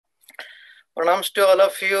Pranams to all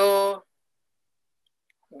of you.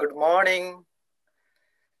 Good morning.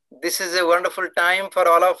 This is a wonderful time for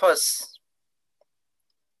all of us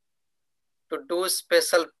to do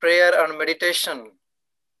special prayer and meditation.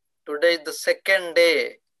 Today is the second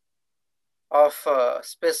day of a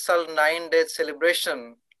special 9-day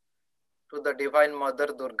celebration to the Divine Mother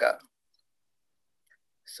Durga.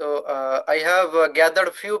 So I have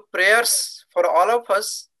gathered few prayers for all of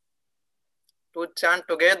us to chant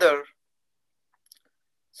together.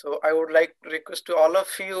 So I would like to request to all of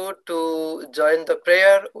you to join the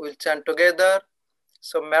prayer. We'll chant together.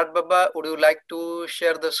 So Matt Baba, would you like to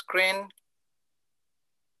share the screen?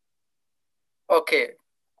 Okay,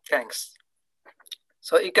 thanks.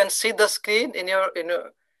 So you can see the screen in your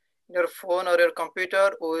phone or your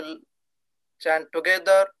computer. We will chant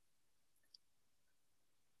together.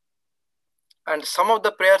 And some of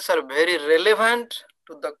the prayers are very relevant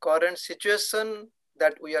to the current situation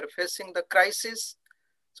that we are facing, the crisis.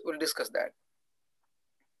 So we'll discuss that.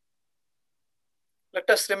 Let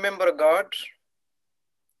us remember God,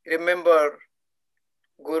 remember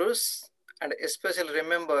Gurus, and especially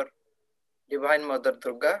remember Divine Mother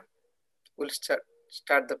Durga. We'll start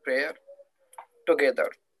the prayer together.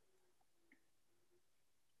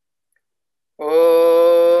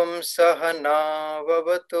 Om Sahana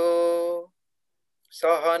Vavatu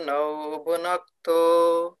Sahanau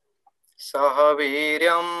Bhunaktu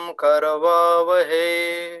Sahaviryam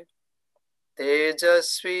Karavavahe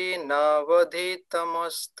Tejasvi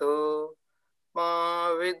Navadhitamastu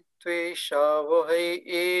Ma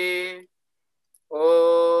Vidvishavahe.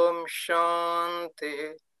 Om Shanti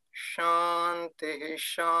Shanti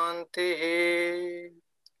Shanti.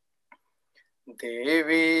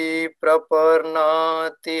 Devi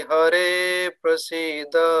Praparnati Hare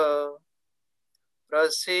Prasida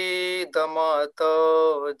Prasida Mata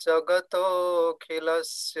Jagato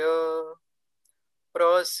Khilasya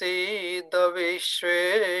Prasida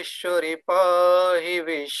Vishweshwari Pahi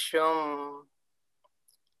Vishwam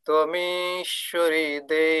Tvamishwari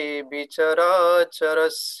Devi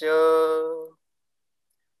Characharasya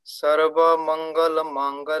Sarva Mangala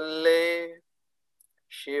Mangalle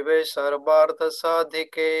Shive Sarvartha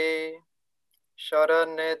Sadhike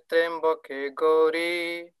Sharanye Trembake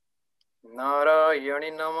Gauri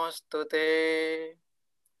Narayani Namostute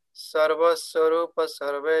Sarvaswarupa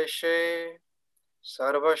Sarveshe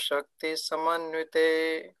Sarvashakti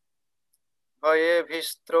Samanyute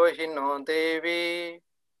Bhayebhistrohino Devi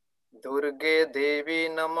Durge Devi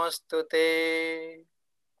Namostute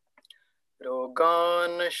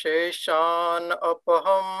Rogan Sheshan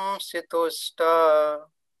Apaham Situshta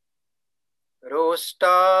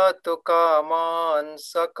Rosta Tukaman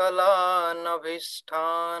Sakalan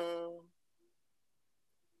Abhishtan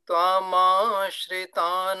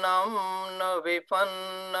Tvamashritanam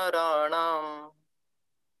Navipannaraణam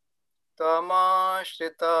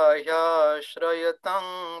Tvamashritaya Shrayatam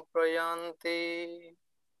Prayanti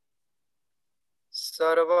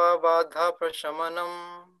Sarva Badha Prashamanam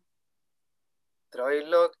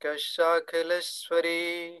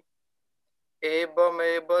Trailokyashakhileshwari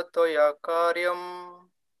Ebameva Toya Karyam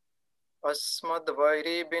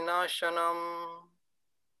Asmadvairi Vinashanam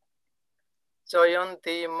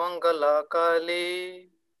Jayanti Mangala Kali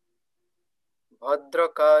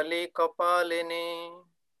Bhadrakali Kapalini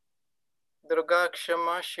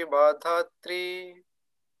Durgakshama Shiva Dhatri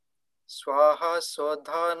Swaha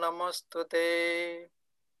Swadha Namostute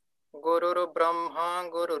Gurur Brahma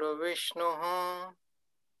Gurur Vishnu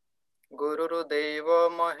Gurur Deva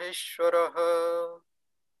Maheshwaraha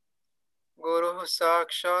Guru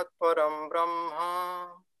Sakshat Param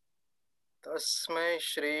Brahma Tasmai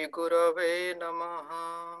Shri Gurave Namaha.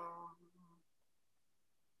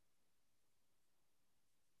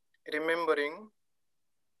 Remembering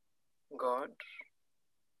God,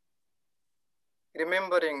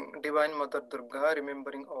 remembering Divine Mother Durga,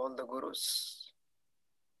 remembering all the Gurus.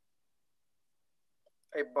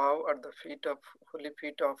 I bow at the holy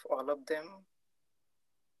feet of all of them,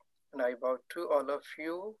 and I bow to all of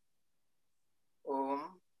you.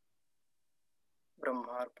 Om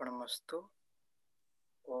Brahmarpanamastu.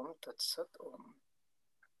 Om Tat Sat Om.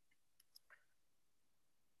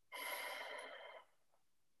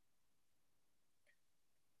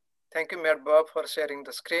 Thank you, Matt Bob, for sharing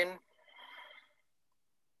the screen.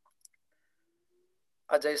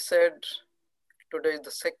 As I said, today is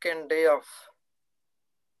the second day of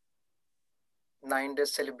 9-day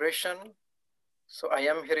celebration. So I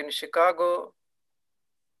am here in Chicago.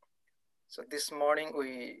 So this morning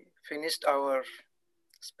we finished our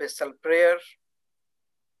special prayer.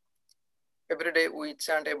 Every day we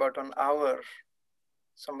chant about an hour.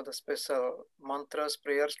 some of the special mantras,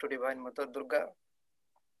 prayers to Divine Mother Durga.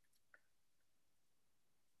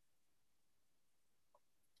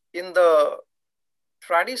 In the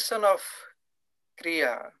tradition of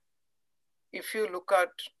Kriya, if you look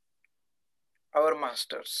at our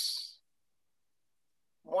masters,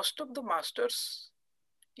 most of the masters,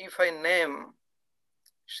 if I name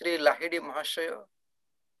Sri Lahidi Mahashaya,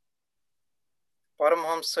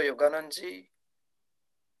 Paramhamsa Yoganand ji,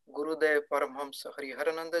 Gurudev Paramhamsa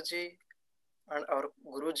Hariharananda ji, and our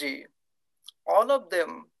Guruji, all of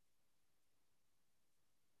them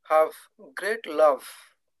have great love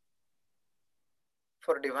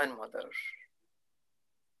for Divine Mother.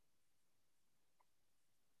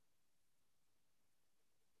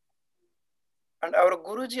 And our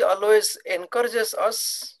Guruji always encourages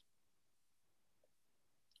us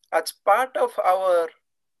as part of our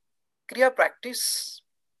Kriya practice.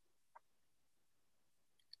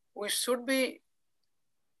 We should be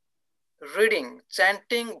reading,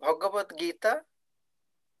 chanting Bhagavad Gita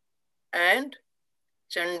and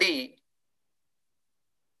Chandi.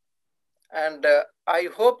 And I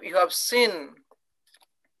hope you have seen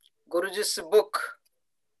Guruji's book,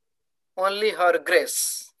 Only Her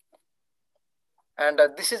Grace. And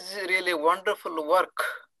this is really wonderful work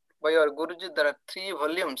by our Guruji. There are 3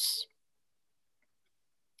 volumes.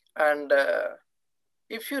 And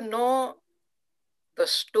if you know the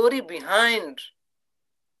story behind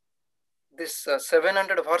this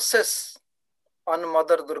 700 verses on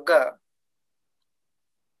Mother Durga,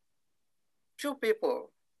 2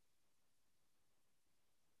 people,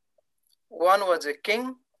 one was a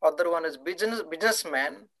king, other one is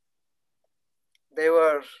businessman. They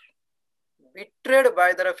were betrayed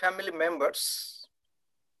by their family members.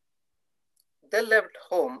 They left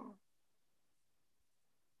home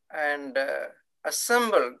and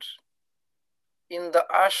assembled in the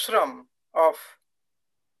ashram of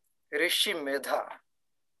Rishi Medha.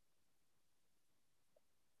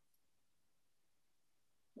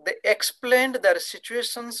 They explained their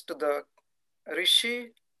situations to the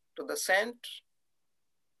Rishi, to the saint,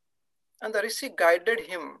 and the Rishi guided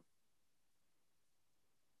him,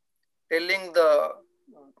 telling the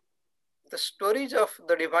stories of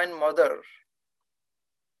the Divine Mother.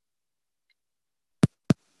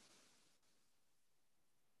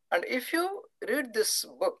 And if you read this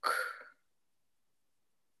book,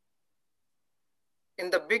 in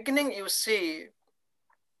the beginning you see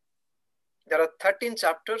there are 13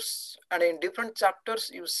 chapters, and in different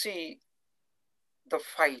chapters you see the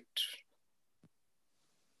fight.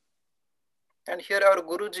 And here our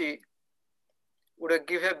Guruji would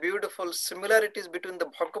give a beautiful similarities between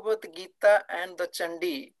the Bhagavad Gita and the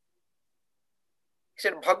Chandi. He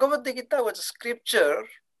said Bhagavad Gita was a scripture.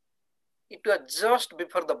 It was just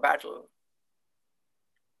before the battle.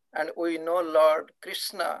 And we know Lord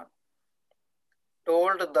Krishna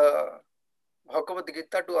told the Bhagavad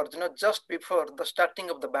Gita to Arjuna just before the starting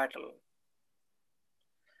of the battle.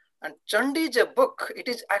 And Chandi is a book. It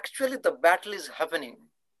is actually the battle is happening.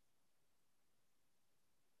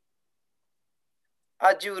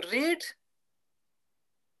 As you read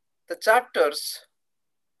the chapters,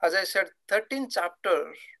 as I said, 13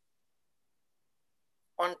 chapters,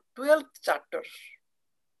 on 12th chapter,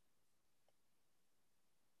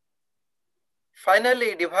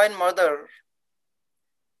 finally Divine Mother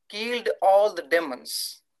killed all the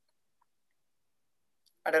demons,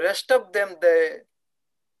 and the rest of them, they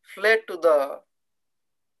fled to the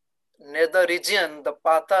nether region, the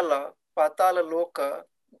Patala Loka,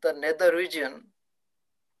 the nether region.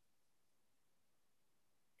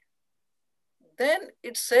 Then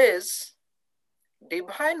it says,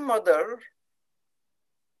 Divine Mother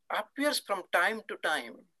appears from time to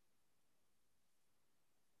time.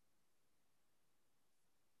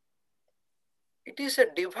 It is a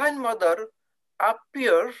Divine Mother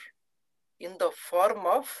appear in the form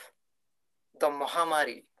of the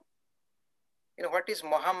Mahamari. You know what is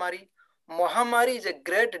Mahamari? Mahamari is a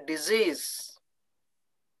great disease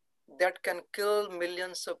that can kill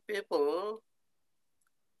millions of people,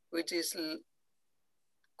 which is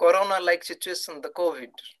corona-like situation, the COVID.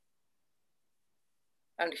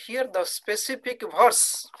 And here the specific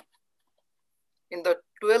verse in the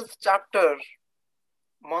 12th chapter,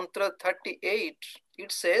 mantra 38,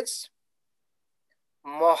 it says,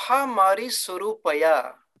 Mahamari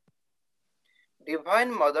Surupaya.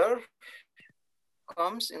 Divine Mother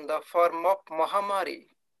comes in the form of Mahamari.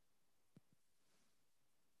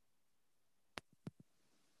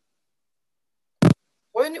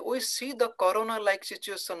 When we see the corona-like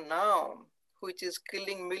situation now, which is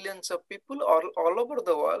killing millions of people all over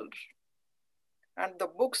the world, and the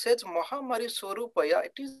book says Mahamari Swarupaya,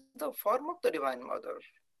 it is the form of the Divine Mother.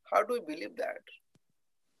 How do we believe that?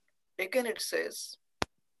 Again it says,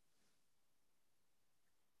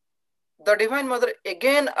 the Divine Mother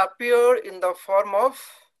again appeared in the form of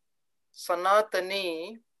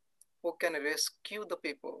Sanatani, who can rescue the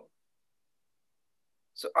people.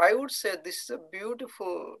 So I would say this is a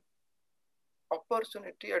beautiful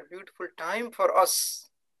opportunity, a beautiful time for us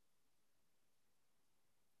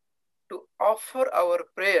to offer our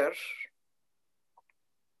prayer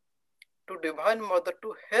to Divine Mother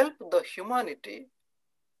to help the humanity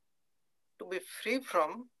to be free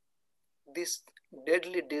from this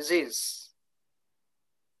deadly disease.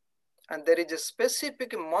 And there is a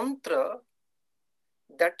specific mantra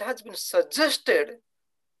that has been suggested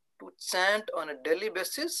to chant on a daily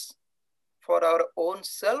basis for our own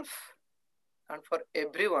self and for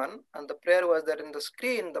everyone. And the prayer was there in the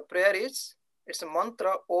screen. The prayer is, it's a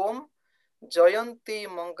mantra, Om Jayanti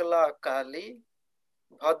Mangala Kali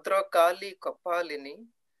Bhadra Kali Kapalini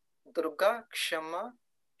Durga Kshama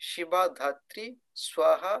Shiva Dhatri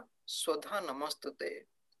Swaha Swadha Namastute.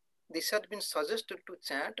 This has been suggested to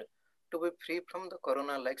chant to be free from the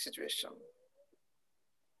corona-like situation.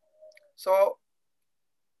 So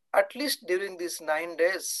at least during these 9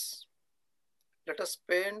 days, let us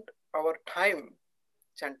spend our time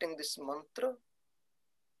chanting this mantra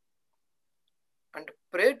and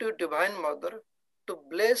pray to Divine Mother to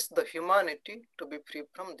bless the humanity to be free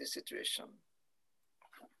from this situation.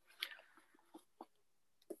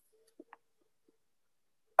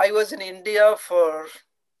 I was in India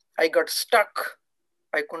I got stuck.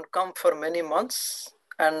 I couldn't come for many months.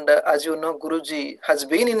 And as you know, Guruji has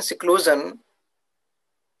been in seclusion.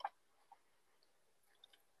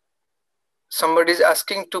 Somebody is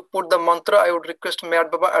asking to put the mantra. I would request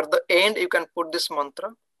Mayad Baba at the end, you can put this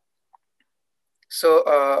mantra. So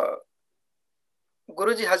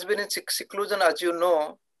Guruji has been in seclusion, as you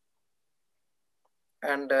know.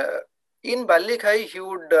 And in Balikhai, he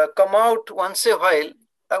would come out once a while.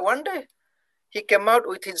 One day, he came out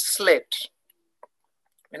with his slate.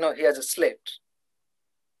 You know, he has a slate.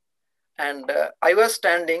 And I was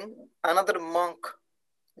standing, another monk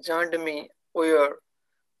joined me. We were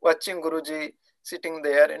watching Guruji sitting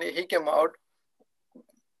there, and he came out.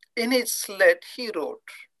 In his slate, he wrote,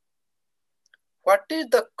 "What is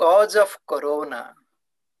the cause of corona?"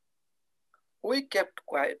 We kept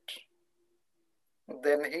quiet.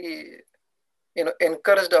 Then he,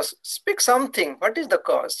 encouraged us, speak something. What is the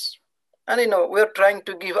cause? And, we're trying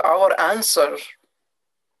to give our answer.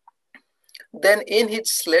 Then in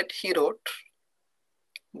his slate, he wrote,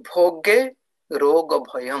 Bhoge Roga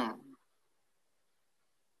Bhayam.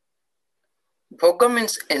 Bhoga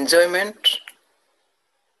means enjoyment.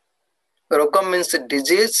 Roga means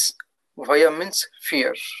disease. Bhaya means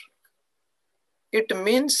fear. It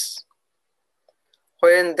means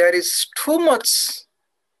when there is too much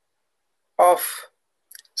of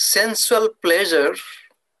sensual pleasure,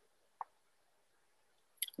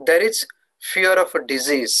 there is fear of a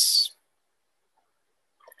disease.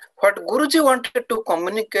 What Guruji wanted to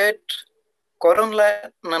communicate,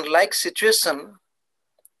 corona-like situation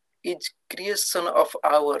is creation of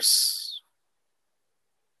ours.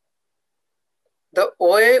 The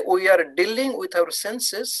way we are dealing with our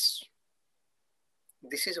senses,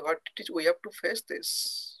 this is what it is. We have to face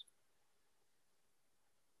this.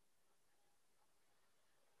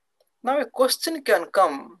 Now a question can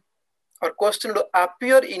come, or question will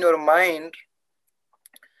appear in your mind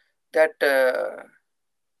that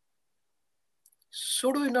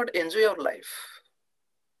should we not enjoy our life?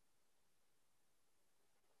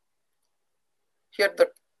 Here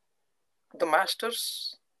the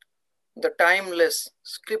masters, the timeless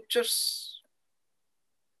scriptures,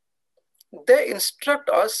 they instruct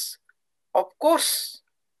us, of course,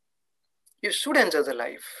 you should enjoy the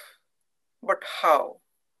life. But how?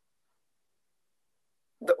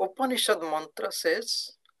 The Upanishad mantra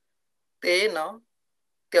says, Tena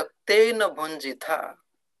Tyaktena Bhunjitha.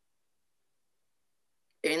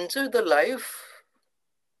 Enjoy the life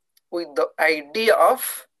with the idea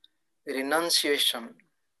of renunciation.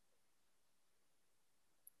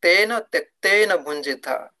 Tena Tyaktena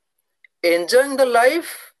Bhunjitha. Enjoying the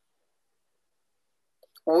life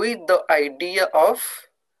with the idea of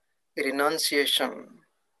renunciation.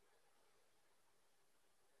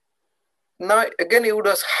 Now again you would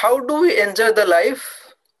ask, how do we enjoy the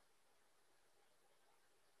life?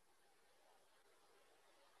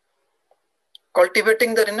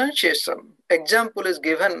 Cultivating the renunciation. Example is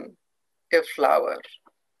given, a flower.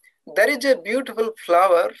 There is a beautiful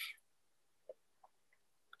flower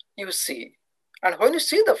you see. And when you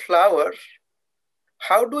see the flower,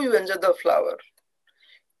 how do you enjoy the flower?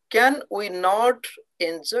 Can we not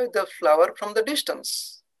enjoy the flower from the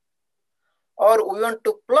distance? or we want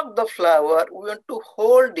to pluck the flower, we want to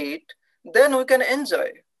hold it, then we can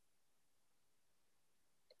enjoy.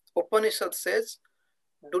 Upanishad says,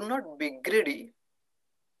 do not be greedy,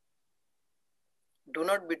 do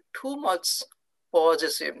not be too much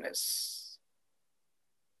possessiveness.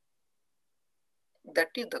 That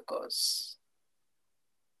is the cause.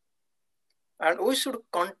 And we should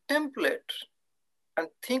contemplate and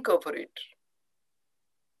think over it.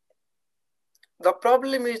 The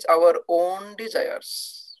problem is our own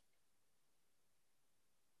desires.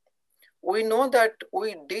 We know that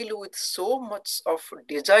we deal with so much of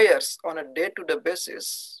desires on a day-to-day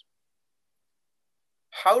basis.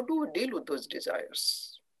 How do we deal with those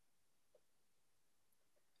desires?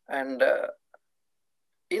 And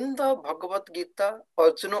in the Bhagavad Gita,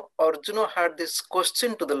 Arjuna had this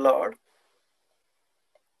question to the Lord.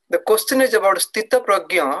 The question is about Sthita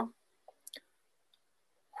Prajna.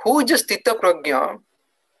 Who is Sthita Prajna?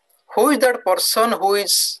 Who is that person who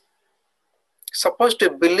is supposed to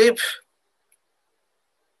believe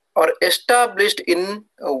or established in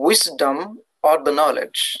wisdom or the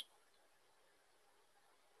knowledge?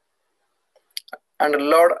 And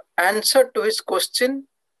Lord answered to his question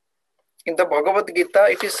in the Bhagavad Gita.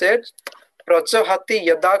 It is said, Prajahati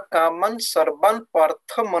yada kaman sarvan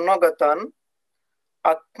partha manogatan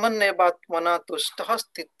atmanevatmana tushtaha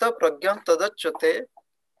sthita prajna tadachyate.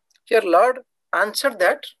 Here Lord answered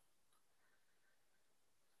that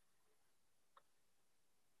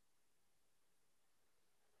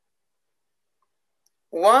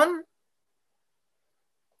one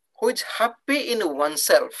who is happy in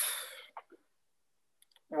oneself,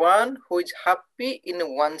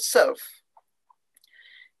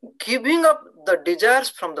 giving up the desires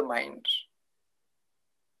from the mind.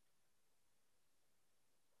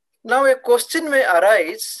 Now a question may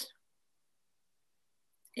arise,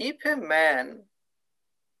 if a man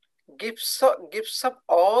gives up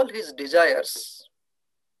all his desires,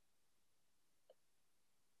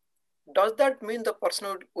 does that mean the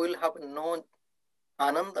person will have no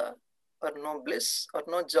ananda or no bliss or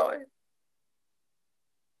no joy?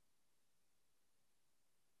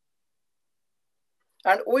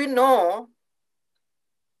 And we know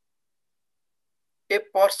a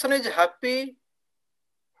person is happy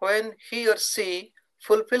when he or she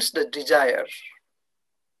fulfills the desire.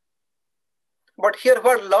 But here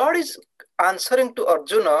what Lord is answering to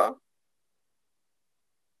Arjuna,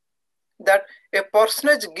 that a person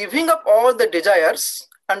is giving up all the desires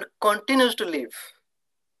and continues to live.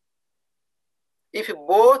 If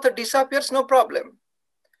both disappears, no problem.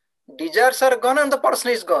 Desires are gone and the person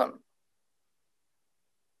is gone.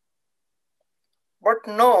 But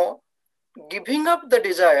no, giving up the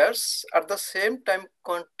desires at the same time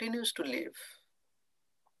continues to live.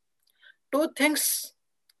 Two things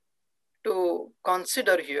to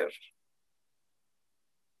consider here.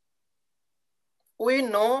 We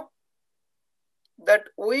know that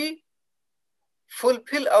we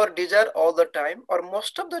fulfill our desire all the time, or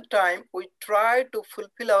most of the time we try to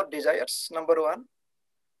fulfill our desires, number one.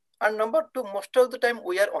 And number two, most of the time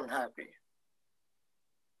we are unhappy.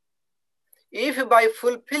 If by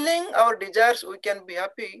fulfilling our desires we can be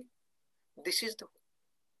happy, this is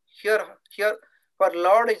here what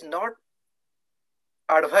Lord is not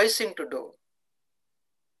advising to do.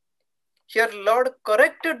 Here Lord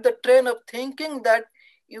corrected the train of thinking that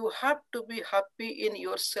you have to be happy in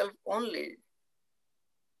yourself only.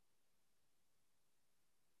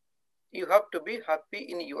 You have to be happy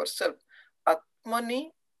in yourself. Atmani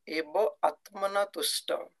eva atmana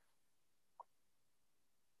tushta.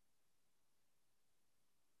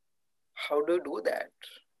 How do you do that?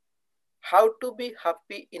 How to be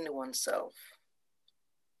happy in oneself?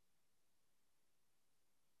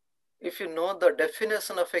 If you know the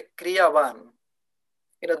definition of a Kriyavan,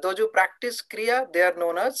 those who practice Kriya, they are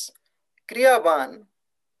known as Kriyavan.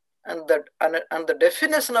 And the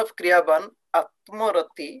definition of Kriyavan,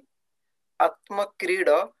 Atmarati, Atma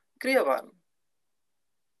Krida, Kriyavan.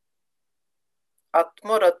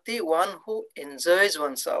 Atmarati, one who enjoys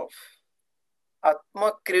oneself.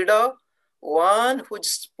 Atma Krida, one who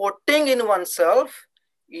is sporting in oneself,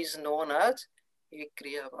 is known as a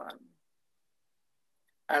Kriyavan.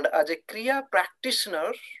 And as a Kriya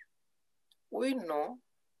practitioner, we know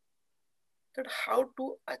that how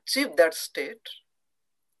to achieve that state.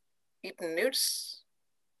 It needs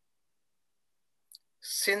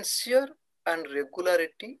sincere and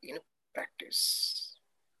regularity in practice.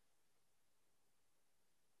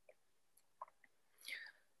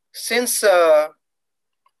 Since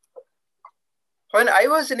when I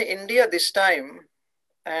was in India this time,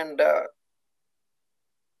 and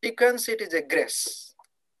you can see it is a grace.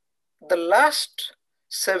 The last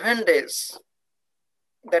 7 days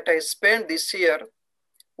that I spent this year,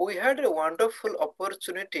 we had a wonderful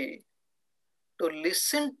opportunity to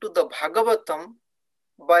listen to the Bhagavatam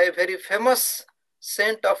by a very famous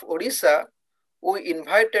saint of Odisha. We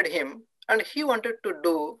invited him and he wanted to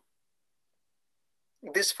do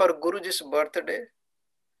this for Guruji's birthday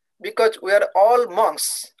because we are all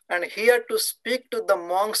monks and he had to speak to the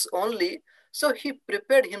monks only. So he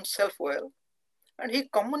prepared himself well and he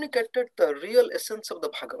communicated the real essence of the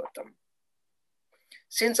Bhagavatam.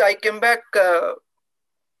 Since I came back to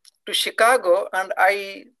Chicago and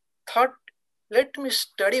I thought, let me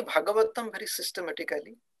study Bhagavatam very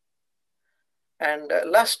systematically. And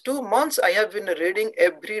last 2 months, I have been reading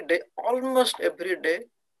every day, almost every day,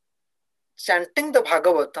 chanting the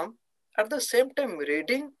Bhagavatam, at the same time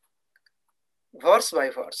reading verse by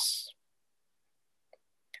verse.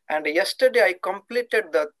 And yesterday I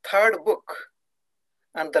completed the third book.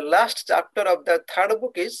 And the last chapter of the third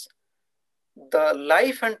book is the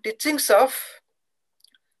life and teachings of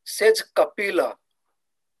Sage Kapila.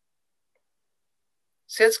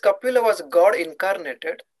 Sage Kapila was God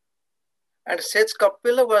incarnated. And Sage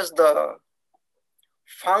Kapila was the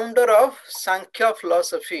founder of Sankhya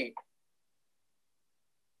philosophy.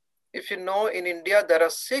 If you know, in India, there are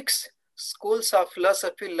 6 schools of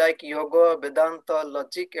philosophy like Yoga, Vedanta,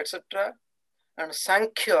 Logic, etc. And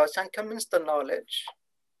Sankhya means the knowledge.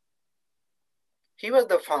 He was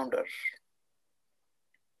the founder.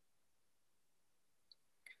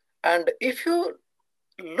 And if you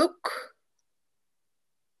look,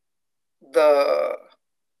 the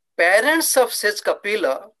parents of Sage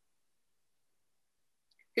Kapila,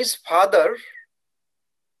 his father,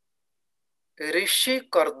 Rishi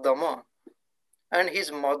Kardama, and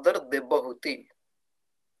his mother, Debahuti.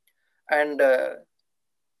 And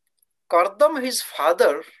Kardama, his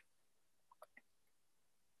father,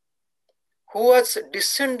 who was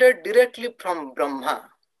descended directly from Brahma.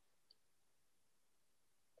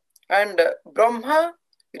 And Brahma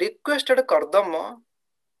requested Kardama,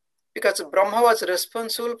 because Brahma was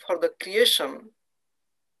responsible for the creation,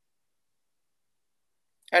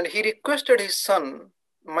 and he requested his son,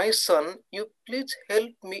 my son, you please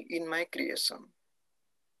help me in my creation.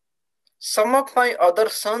 Some of my other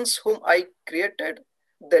sons whom I created,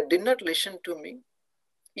 they did not listen to me.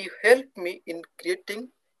 You help me in creating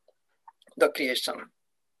the creation.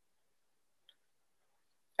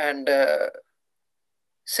 And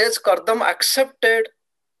Sage Kardama accepted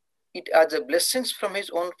it as a blessing from his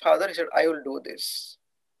own father. He said, I will do this.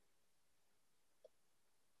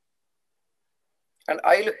 And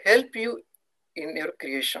I will help you in your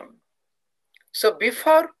creation. So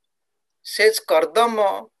before Sage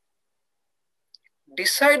Kardama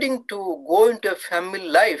deciding to go into a family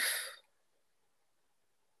life,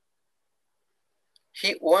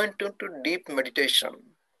 he went into deep meditation.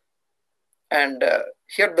 And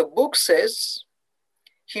here the book says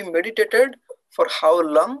he meditated for how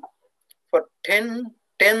long? For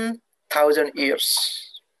 10,000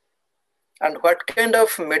 years. And what kind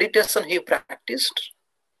of meditation he practiced?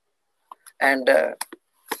 And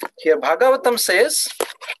here Bhagavatam says,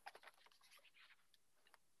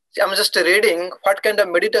 I'm just reading what kind of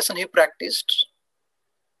meditation he practiced.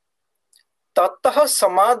 Tattah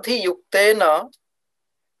samadhi yuktena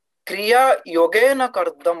kriya yogena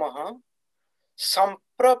kardamaha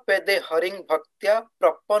samprapede haring bhaktya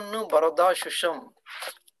prapannu varada shusham.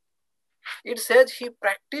 It says he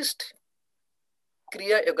practiced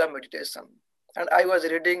Kriya Yoga meditation. And I was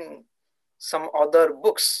reading some other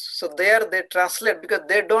books. So there they translate, because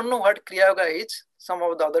they don't know what Kriya Yoga is, some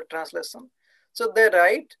of the other translation. So they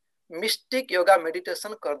write, mystic yoga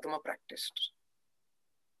meditation Kardama practiced.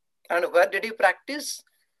 And where did he practice?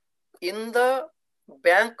 In the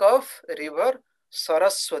bank of river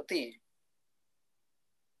Saraswati.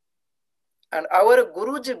 And our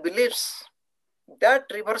Guruji believes that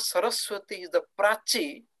river Saraswati is the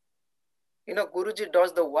Prachi. You know, Guruji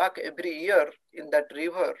does the work every year in that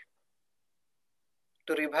river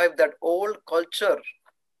to revive that old culture.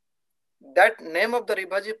 That name of the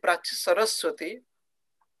river is Prachi Saraswati.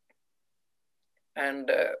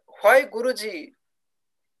 And why Guruji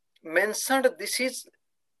mentioned this is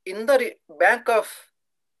in the bank of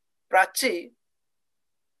Prachi,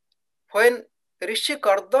 when Rishi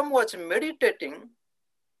Kardam was meditating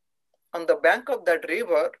on the bank of that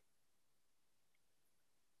river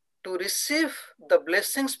to receive the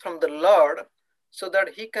blessings from the Lord so that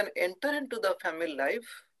he can enter into the family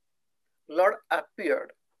life, Lord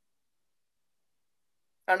appeared.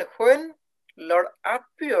 And when Lord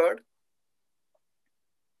appeared,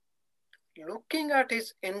 looking at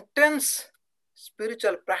his intense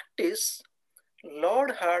spiritual practice,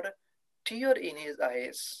 Lord had tear in his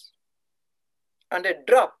eyes, and a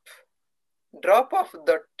drop of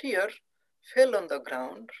the tear fell on the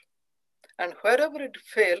ground, and wherever it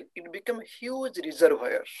fell, it became a huge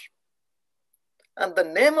reservoir. And the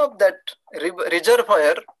name of that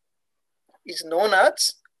reservoir is known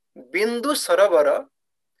as Bindu Saravara,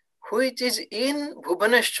 which is in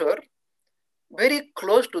Bhubaneswar, very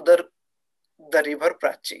close to the river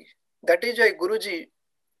Prachi. That is why Guruji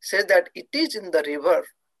says that it is in the river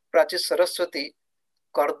Prachi Saraswati,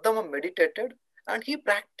 Kardama meditated and he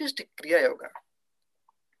practiced Kriya Yoga.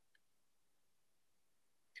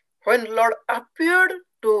 When Lord appeared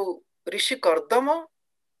to Rishi Kardama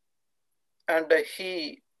and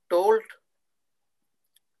he told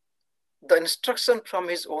the instruction from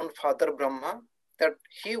his own father Brahma that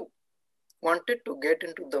he wanted to get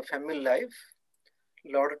into the family life,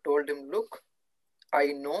 Lord told him, look, I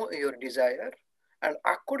know your desire and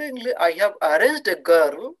accordingly I have arranged a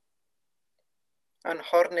girl and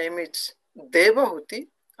her name is Devahuti.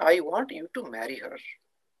 I want you to marry her.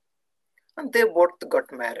 And they both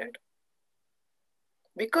got married.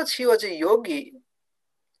 Because he was a yogi,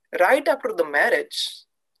 right after the marriage,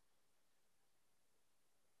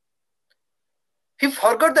 he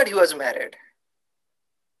forgot that he was married.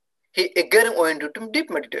 He again went into deep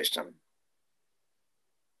meditation.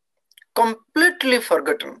 Completely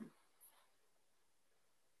forgotten.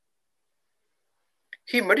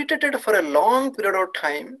 He meditated for a long period of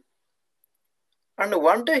time, and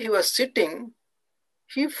one day he was sitting,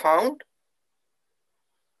 he found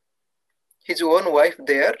his own wife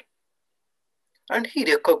there, and he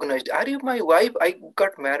recognized, are you my wife? I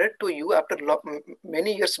got married to you after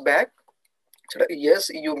many years back. Said, yes,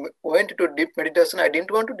 you went into deep meditation. I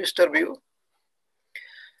didn't want to disturb you.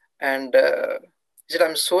 And he said,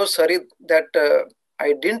 I'm so sorry that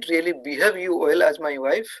I didn't really behave you well as my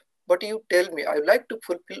wife. But you tell me, I would like to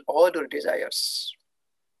fulfill all your desires.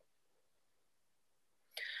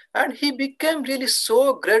 And he became really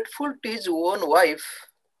so grateful to his own wife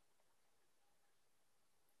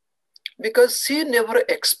because she never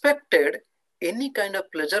expected any kind of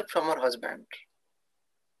pleasure from her husband.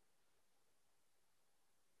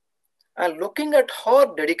 And looking at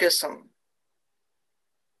her dedication,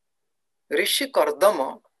 Rishi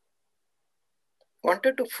Kardama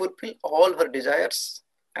wanted to fulfill all her desires.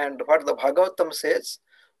 And what the Bhagavatam says,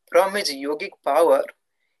 from his yogic power,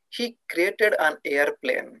 he created an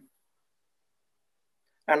airplane.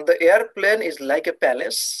 And the airplane is like a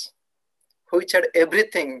palace, which had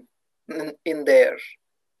everything in there.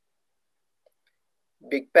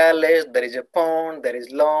 Big palace, there is a pond, there is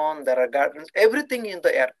lawn, there are gardens, everything in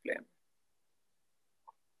the airplane.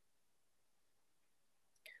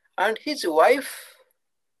 And his wife,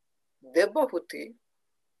 Devahuti,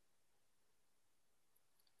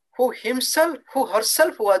 who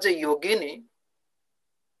herself was a yogini,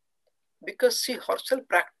 because she herself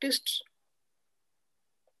practiced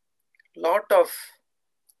lot of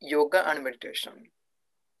yoga and meditation.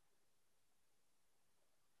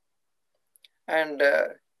 And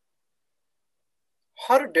her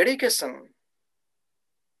dedication,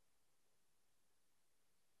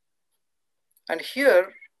 and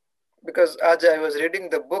here, because as I was reading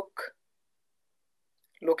the book,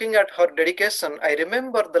 looking at her dedication, I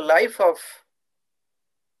remember the life of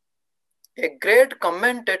a great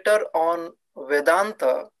commentator on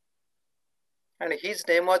Vedanta, and his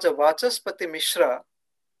name was Vachaspati Mishra,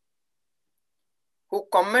 who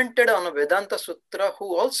commented on Vedanta Sutra,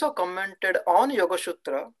 who also commented on Yoga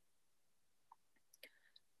Sutra.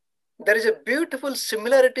 There is a beautiful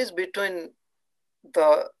similarities between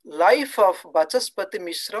the life of Vachaspati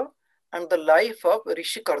Mishra and the life of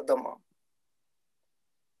Rishi Kardama.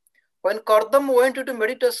 When Kardama went into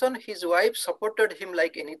meditation, his wife supported him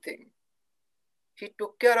like anything. He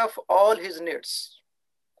took care of all his needs.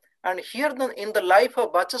 And here in the life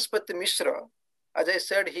of Vachaspati Mishra, as I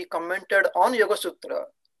said, he commented on Yoga Sutra.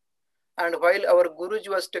 And while our Guruji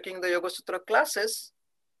was taking the Yoga Sutra classes,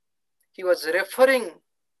 he was referring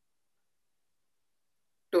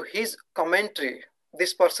to his commentary,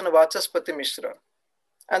 this person Vachaspati Mishra.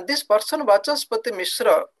 And this person Vachaspati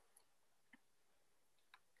Mishra,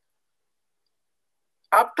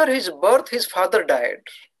 after his birth, his father died.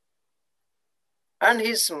 And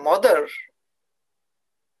his mother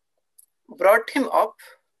brought him up.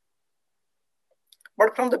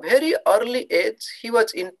 But from the very early age, he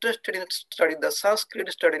was interested in studying the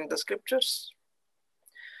Sanskrit, studying the scriptures.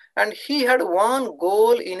 And he had one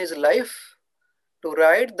goal in his life, to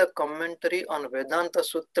write the commentary on Vedanta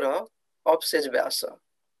Sutra of Sage Vyasa.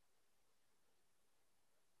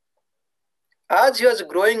 As he was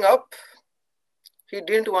growing up, he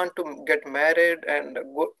didn't want to get married and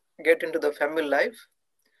get into the family life,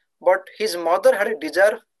 but his mother had a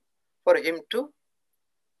desire for him to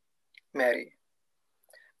marry.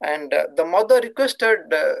 And the mother requested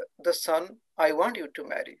the son, I want you to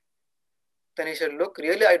marry. Then he said, look,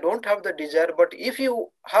 really, I don't have the desire, but if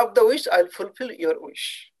you have the wish, I'll fulfill your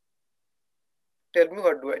wish. Tell me,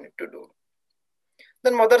 what do I need to do?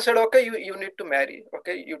 Then mother said, okay, you need to marry.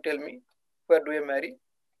 Okay, you tell me, where do I marry?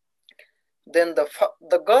 Then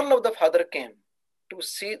the girl of the father came to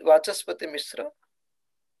see Vachaspati Mishra,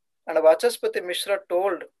 and Vachaspati Mishra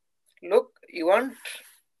told, look, you want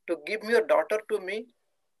to give me your daughter to me,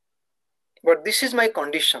 but this is my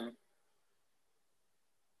condition.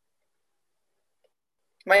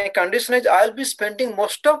 My condition is I'll be spending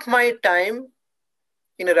most of my time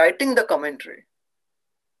in writing the commentary.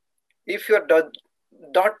 If your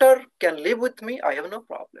daughter can live with me, I have no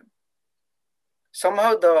problem.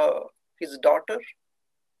 Somehow his daughter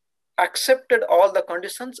accepted all the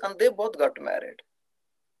conditions and they both got married.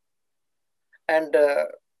 And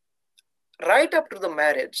right after the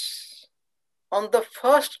marriage, on the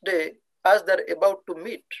first day, as they're about to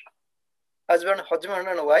meet, husband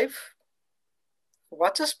and wife,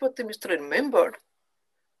 Vachaspati Mishra remembered,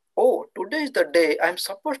 oh, today is the day I'm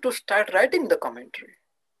supposed to start writing the commentary.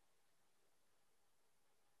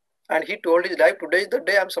 And he told his wife, today is the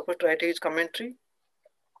day I'm supposed to write his commentary.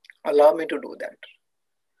 Allow me to do that.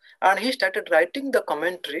 And he started writing the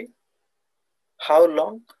commentary. How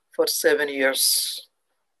long? For 7 years.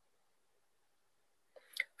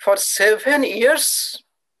 For 7 years,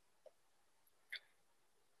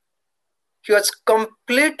 he was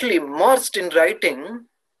completely immersed in writing,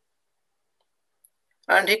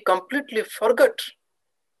 and he completely forgot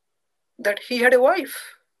that he had a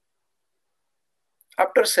wife.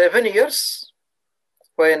 After 7 years,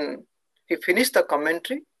 when he finished the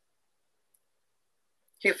commentary,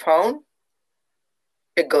 he found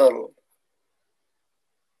a girl.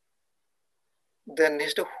 Then he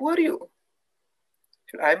said, who are you?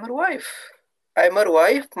 He said, I'm her wife. I'm her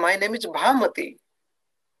wife. My name is Bhamati.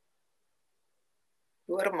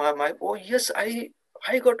 You are my wife. Oh yes, I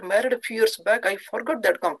got married a few years back. I forgot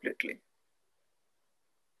that completely.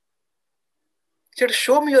 He said,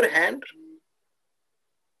 show me your hand.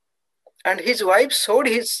 And his wife showed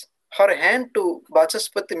her hand to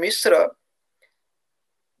Vachaspati Mishra,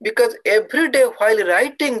 because every day while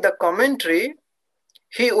writing the commentary,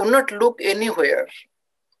 he would not look anywhere.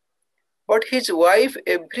 But his wife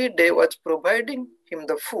every day was providing him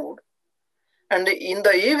the food, and in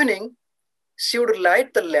the evening, she would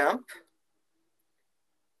light the lamp.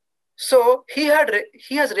 So he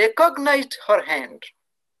has recognized her hand,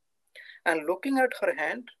 and looking at her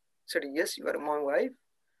hand, said, yes, you are my wife,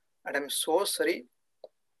 and I'm so sorry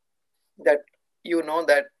that you know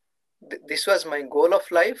that this was my goal of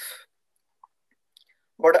life,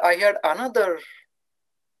 but I had another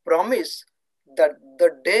promise that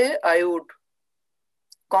the day I would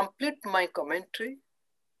complete my commentary,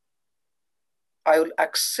 I will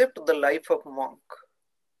accept the life of monk,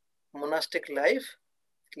 monastic life,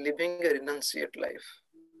 living a renunciate life.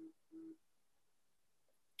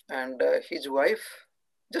 And his wife,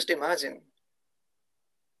 just imagine,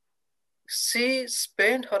 she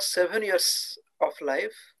spent her 7 years of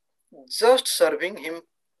life just serving him,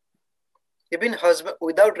 even husband,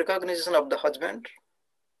 without recognition of the husband.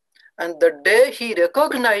 And the day he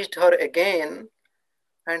recognized her again,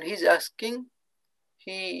 and he's asking,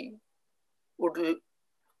 he would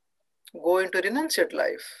go into renunciate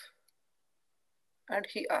life. And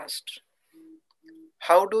he asked,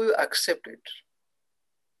 how do you accept it?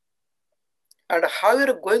 And how are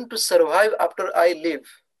you going to survive after I leave?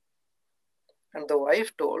 And the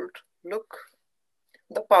wife told, look,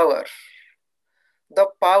 the power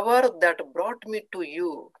that brought me to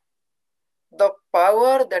you, the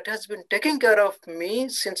power that has been taking care of me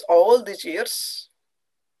since all these years,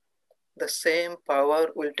 the same power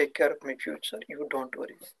will take care of my future. You don't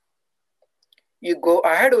worry. You go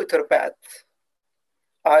ahead with your path.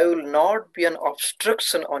 I will not be an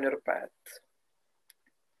obstruction on your path.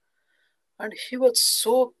 And he was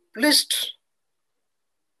so pleased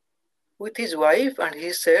with his wife, and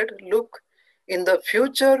he said, look, in the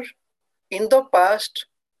future, in the past,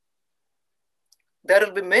 there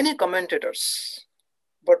will be many commentators,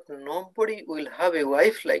 but nobody will have a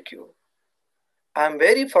wife like you. I'm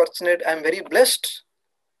very fortunate, I'm very blessed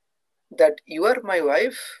that you are my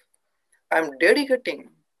wife. I'm dedicating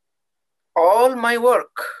all my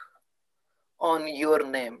work on your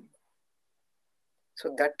name.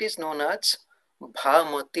 So that is known as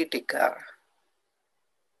Bhamati Tika.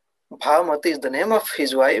 Bhamati is the name of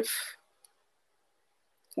his wife.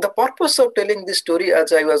 The purpose of telling this story,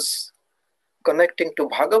 as I was connecting to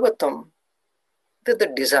Bhagavatam,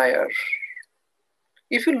 the desire.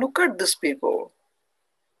 If you look at these people,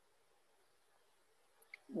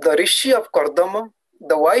 the Rishi of Kardama,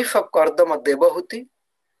 the wife of Kardama Devahuti,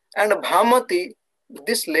 and Bhamati,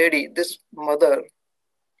 this lady, this mother,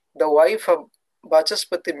 the wife of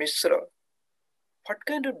Vachaspati Mishra, what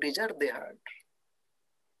kind of desire they had?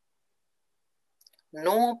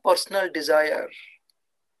 No personal desire,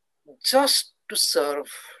 just to serve.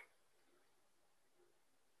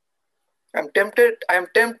 I'm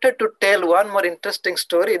tempted to tell one more interesting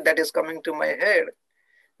story that is coming to my head.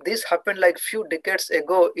 This happened like few decades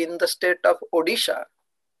ago in the state of Odisha.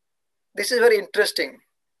 This is very interesting.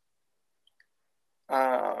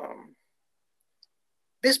 Um,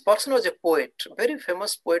 this person was a poet, very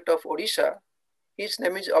famous poet of Odisha. His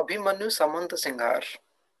name is Abhimanyu Samanta Singhar.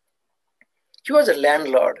 He was a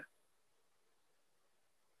landlord,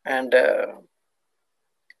 and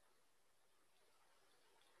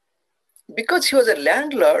because he was a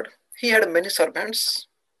landlord, he had many servants,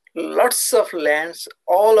 lots of lands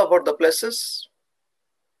all over the places.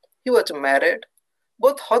 He was married.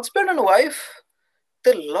 Both husband and wife,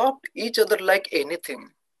 they loved each other like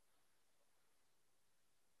anything.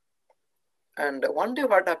 And one day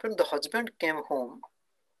what happened, the husband came home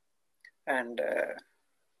and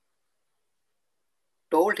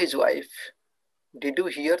told his wife, did you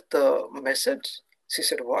hear the message? She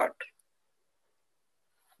said, what?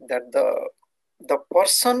 That the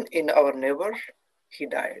person in our neighbor, he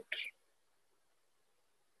died.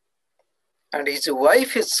 And his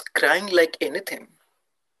wife is crying like anything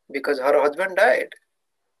because her husband died.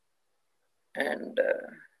 And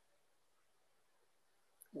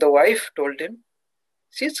the wife told him,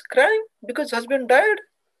 she's crying because husband died.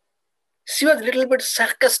 She was a little bit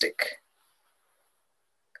sarcastic.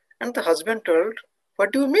 And the husband told,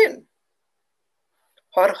 what do you mean?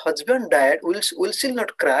 Her husband died, will she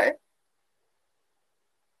not cry?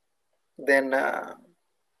 Then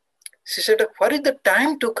she said, what is the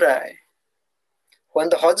time to cry? When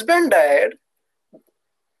the husband died,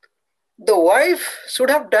 the wife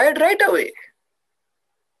should have died right away.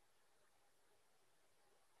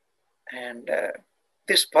 And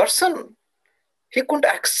this person, he couldn't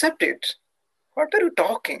accept it. What are you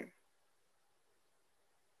talking?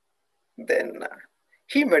 Then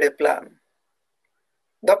he made a plan.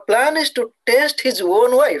 The plan is to test his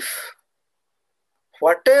own wife.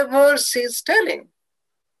 Whatever she is telling,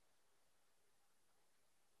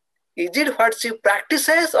 is it what she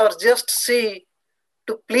practices or just she,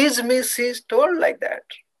 to please me, she is told like that?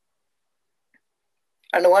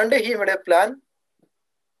 And one day he made a plan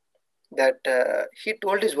that he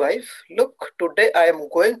told his wife, look, today I am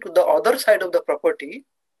going to the other side of the property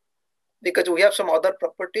because we have some other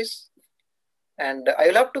properties and I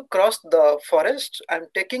will have to cross the forest. I'm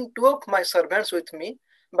taking two of my servants with me.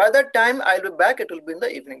 By that time I'll be back, it will be in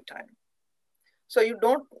the evening time. So you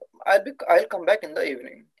don't, I'll come back in the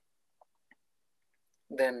evening.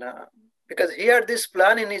 Then because he had this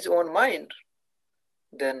plan in his own mind,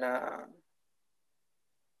 then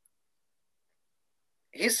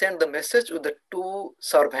he sent the message with the two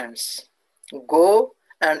servants, go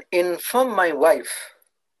and inform my wife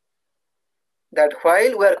that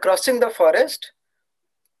while we are crossing the forest,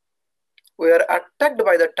 we are attacked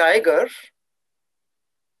by the tiger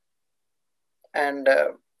and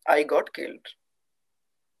I got killed.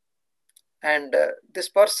 And this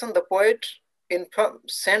person, the poet,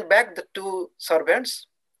 sent back the two servants,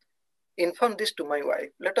 inform this to my wife.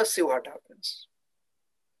 Let us see what happens.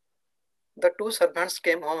 The two servants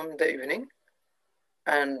came home in the evening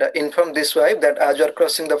and informed this wife that as we are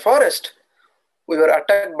crossing the forest, we were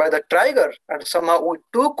attacked by the tiger and somehow we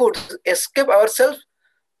too could escape ourselves,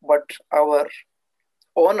 but our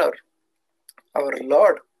owner, our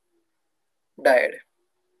Lord, died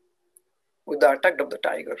with the attack of the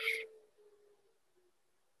tiger.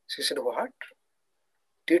 She said, what?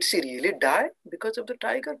 Did she really die because of the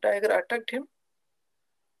tiger? Tiger attacked him?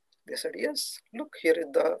 They said, yes. Look, here is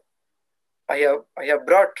I have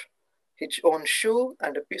brought his own shoe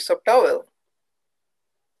and a piece of towel.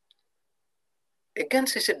 Again,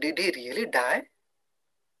 she said, did he really die?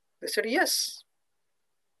 They said, yes.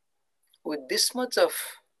 With this much of,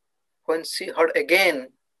 when she heard again,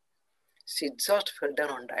 she just fell down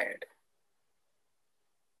and died.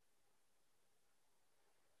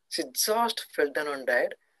 She just fell down and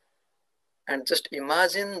died. And just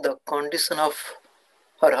imagine the condition of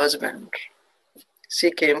her husband.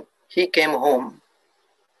 He came home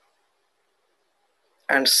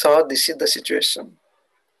and saw this is the situation.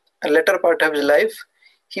 And later part of his life,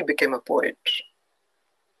 he became a poet.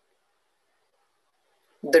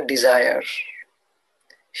 The desire.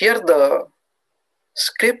 Here the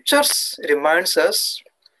Scriptures reminds us,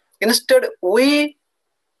 instead we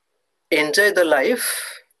enjoy the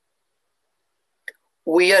life,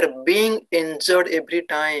 we are being injured every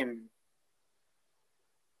time.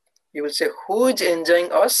 You will say, who is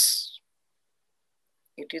enjoying us?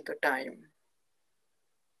 It is the time.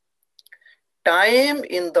 Time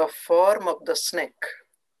in the form of the snake.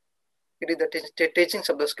 It is the teachings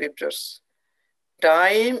of the scriptures.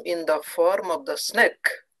 Time in the form of the snake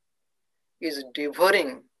is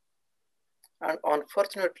devouring, and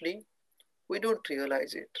unfortunately, we don't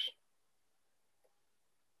realize it.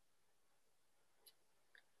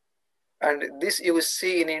 And this you will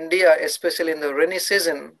see in India, especially in the rainy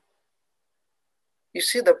season. You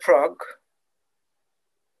see the frog,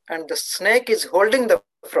 and the snake is holding the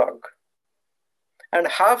frog, and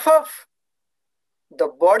half of the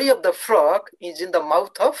body of the frog is in the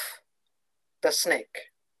mouth of the snake,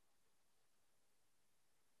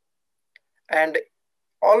 and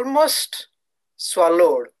almost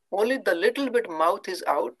swallowed. Only the little bit mouth is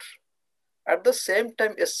out. At the same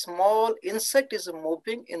time, a small insect is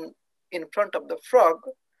moving in front of the frog,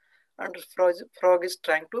 and the frog is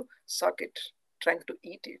trying to suck it, trying to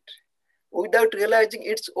eat it, without realizing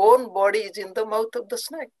its own body is in the mouth of the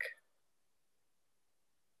snake.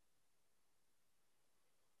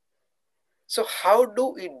 So how do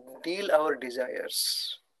we deal our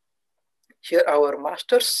desires? Here our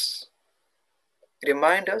masters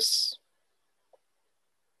remind us,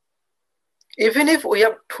 even if we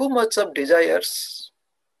have too much of desires,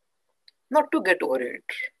 not to get worried.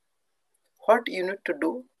 What you need to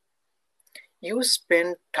do, you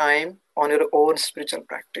spend time on your own spiritual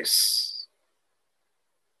practice.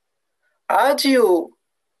 As you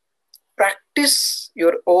practice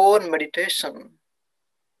your own meditation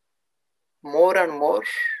more and more,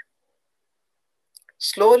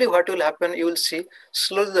 slowly what will happen, you will see,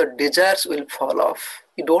 slowly the desires will fall off.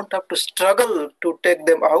 You don't have to struggle to take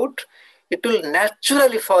them out. It will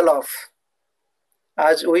naturally fall off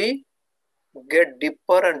as we get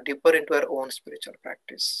deeper and deeper into our own spiritual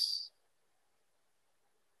practice.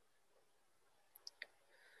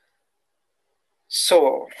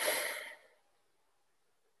 So,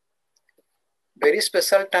 very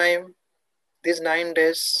special time, these 9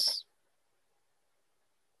 days.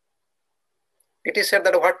 It is said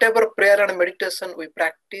that whatever prayer and meditation we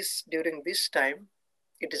practice during this time,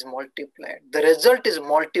 it is multiplied. The result is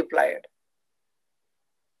multiplied.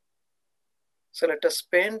 So let us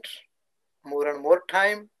spend more and more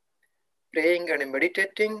time praying and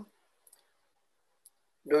meditating,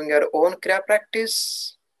 doing our own Kriya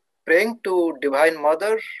practice, praying to Divine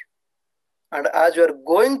Mother. And as you are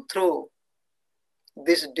going through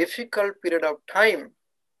this difficult period of time,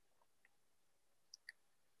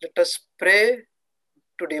 let us pray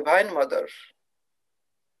to Divine Mother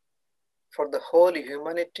for the whole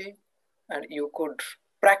humanity, and you could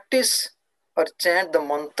practice or chant the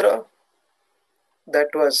mantra that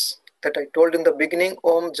I told in the beginning,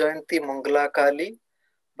 Om Jayanti Mangala Kali,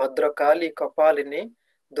 Bhadra Kali Kapalini,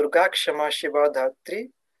 Durga Kshama Shiva Dhatri,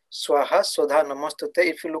 Swaha Sodha Namastute.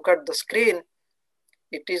 If you look at the screen,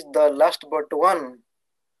 it is the last but one.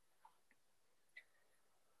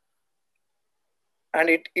 And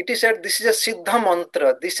it is said this is a Siddha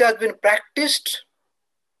mantra. This has been practiced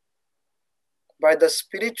by the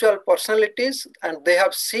spiritual personalities and they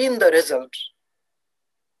have seen the result.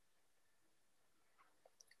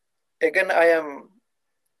 Again, I am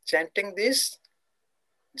chanting this.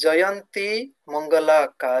 Jayanti Mangala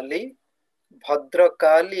Kali, Bhadra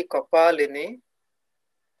Kali Kapalini,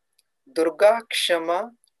 Durga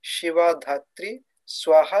Kshama Shiva Dhatri,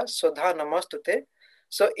 Swaha Sodha Namastute.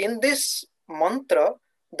 So in this mantra,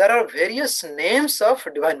 there are various names of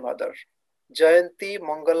Divine Mother. Jayanti,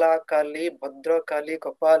 Mangala, Kali, Bhadra, Kali,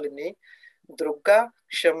 Kapalini, Durga,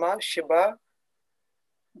 Kshama, Shiva,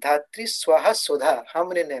 Dhatri, Swaha, Sodha. How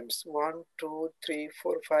many names? 1, 2, 3,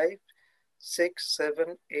 4, 5, 6,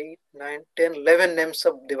 7, 8, 9, 10, 11 names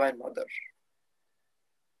of Divine Mother.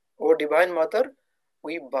 O Divine Mother,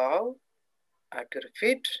 we bow at your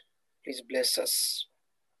feet. Please bless us.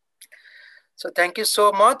 So thank you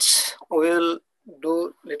so much. We'll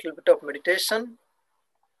do a little bit of meditation.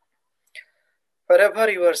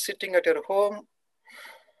 Wherever you are sitting at your home,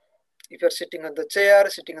 if you're sitting on the chair,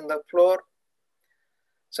 sitting on the floor,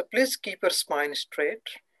 so please keep your spine straight.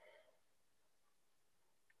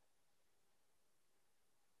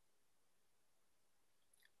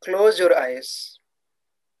 Close your eyes.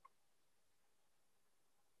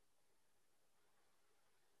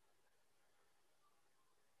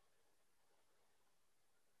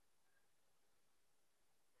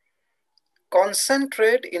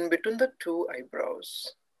 Concentrate in between the two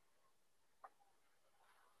eyebrows.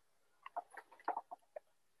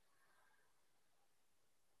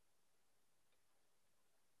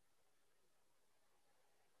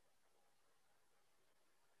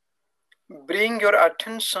 Bring your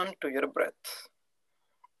attention to your breath.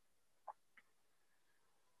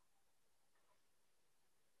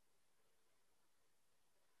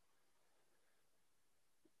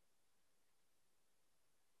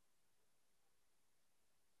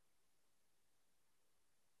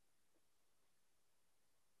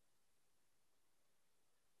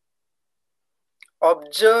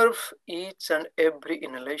 Observe each and every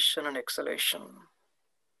inhalation and exhalation.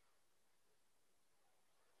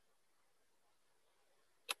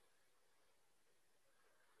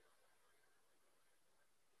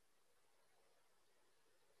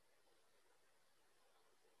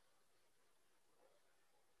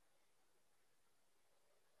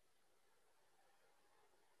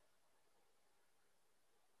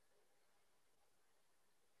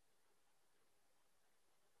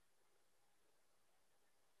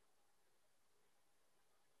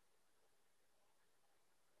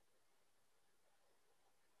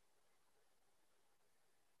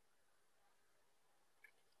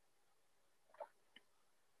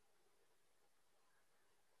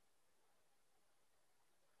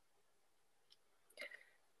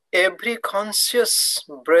 Every conscious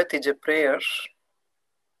breath is a prayer.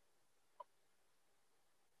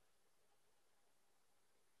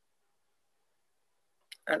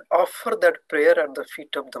 And offer that prayer at the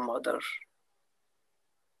feet of the Mother.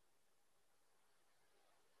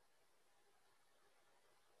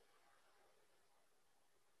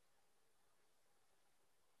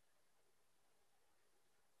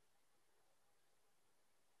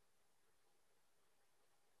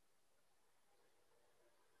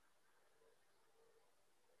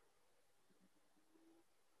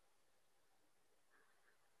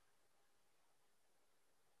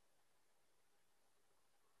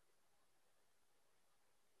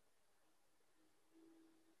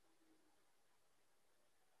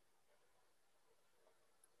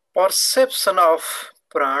 Perception of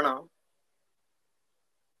prana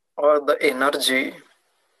or the energy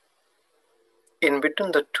in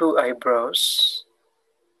between the two eyebrows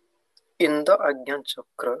in the Ajna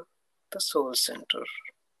Chakra, the soul center.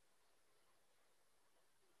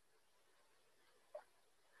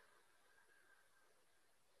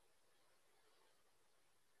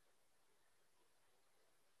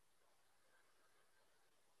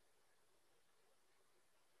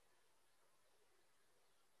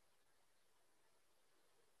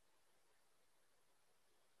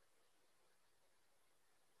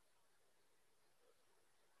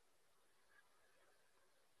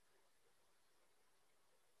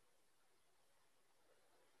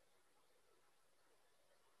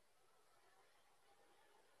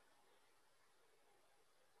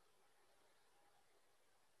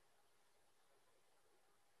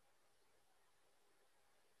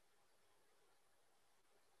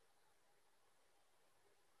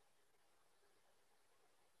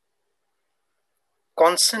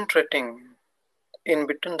 Concentrating in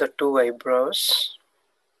between the two eyebrows,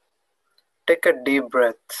 take a deep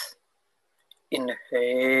breath. Inhale,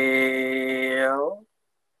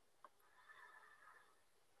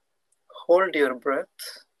 hold your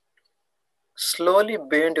breath, slowly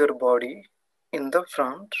bend your body in the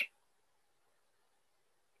front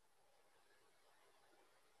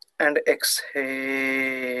and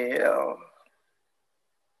exhale.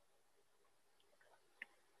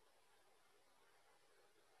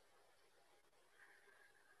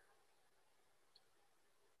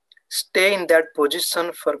 Stay in that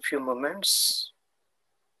position for a few moments.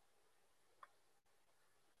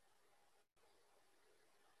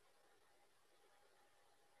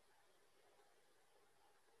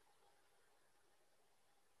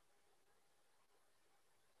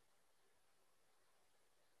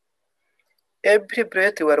 Every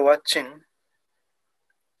breath you are watching,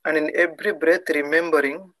 and in every breath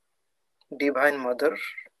remembering Divine Mother.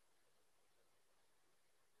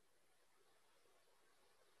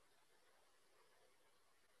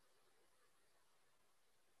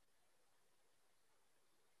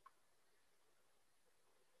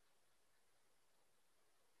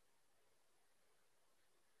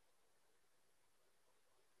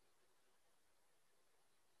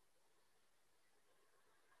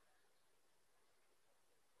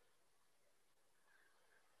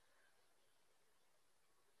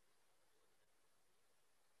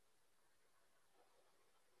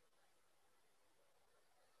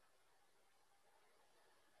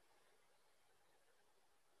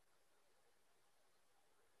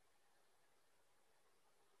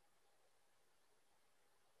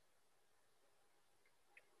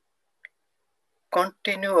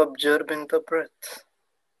 Continue observing the breath.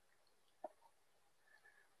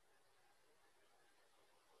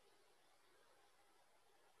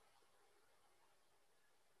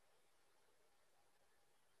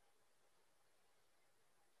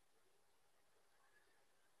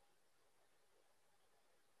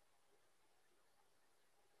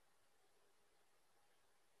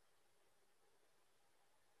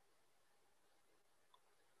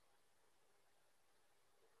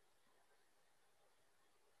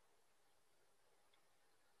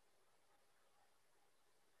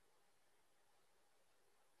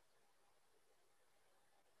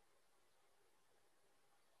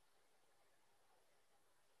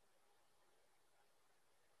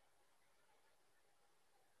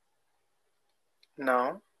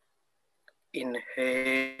 Now inhale,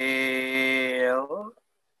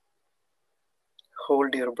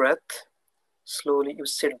 hold your breath. Slowly you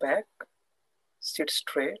sit back, sit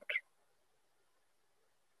straight.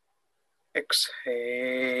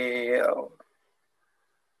 Exhale.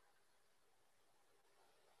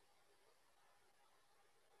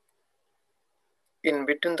 In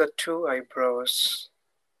between the two eyebrows,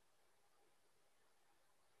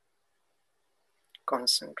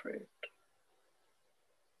 concentrate.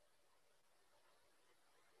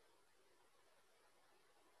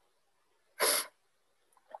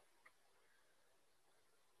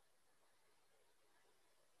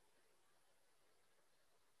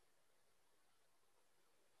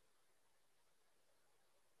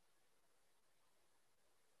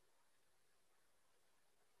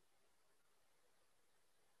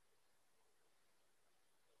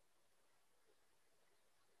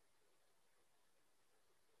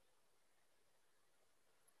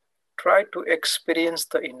 Try to experience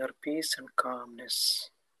the inner peace and calmness.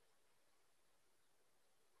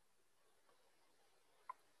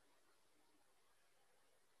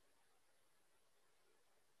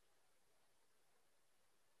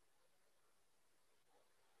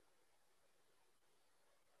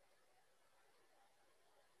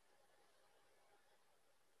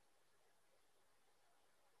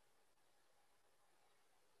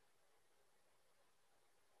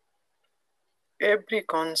 Every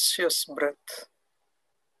conscious breath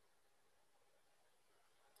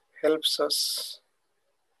helps us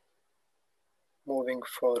moving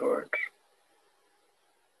forward.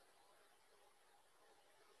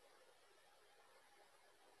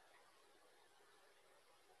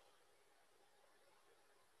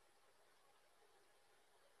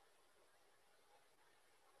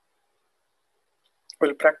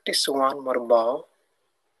 We'll practice one more bow,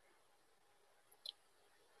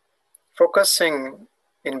 focusing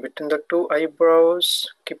in between the two eyebrows,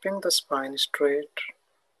 keeping the spine straight.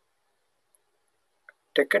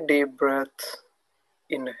 Take a deep breath.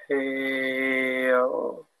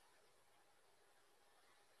 Inhale,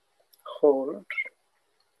 hold,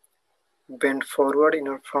 bend forward in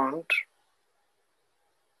your front,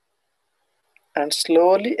 and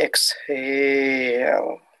slowly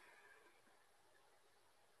exhale.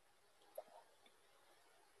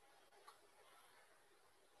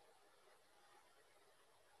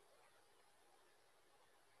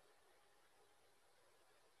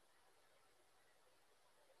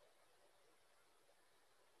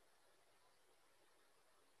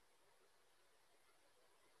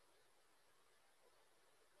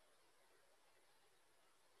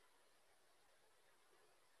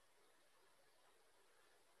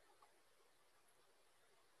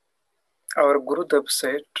 Our Gurudev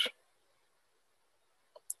said,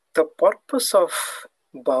 the purpose of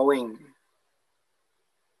bowing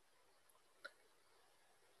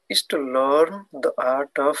is to learn the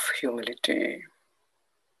art of humility.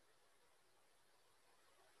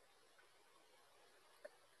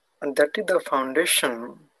 And that is the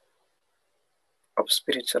foundation of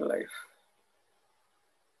spiritual life.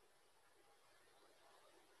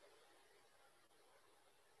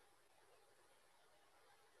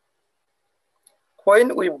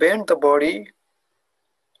 When we bend the body,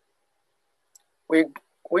 we,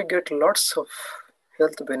 we get lots of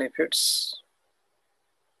health benefits.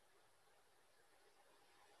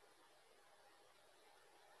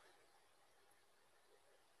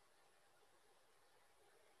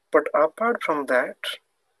 But apart from that,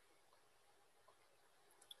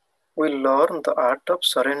 we learn the art of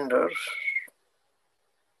surrender.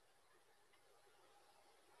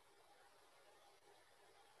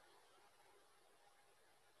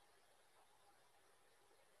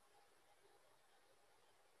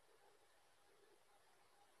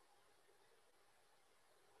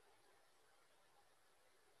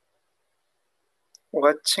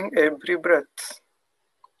 Watching every breath.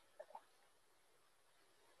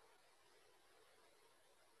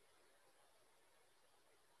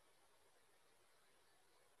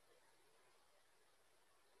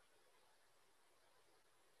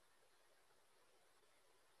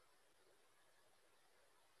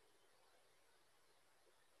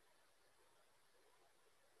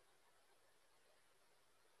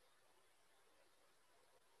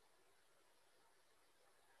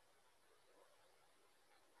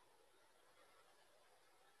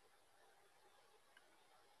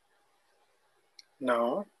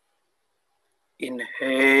 Now,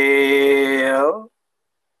 inhale,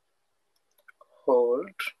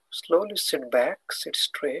 hold, slowly sit back, sit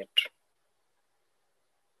straight,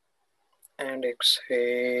 and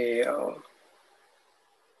exhale.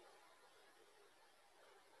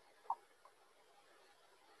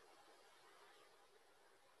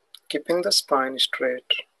 Keeping the spine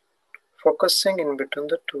straight, focusing in between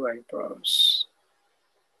the two eyebrows.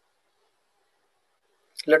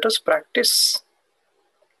 Let us practice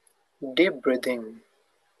deep breathing,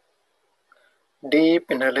 deep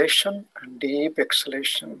inhalation and deep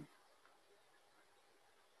exhalation.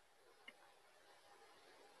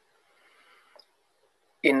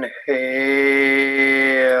 Inhale,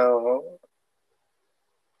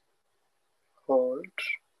 hold,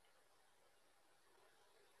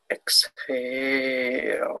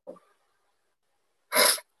 exhale.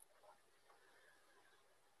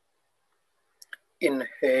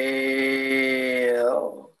 Inhale,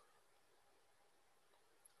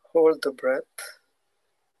 hold the breath.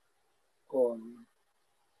 Om.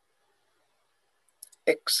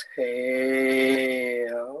 Exhale.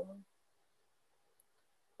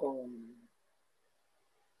 Om.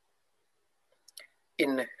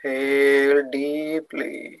 Inhale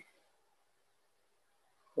deeply.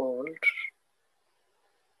 Hold.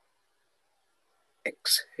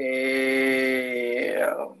 Exhale.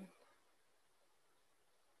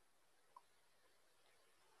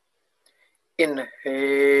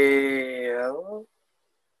 Inhale.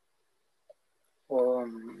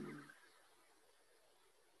 Om.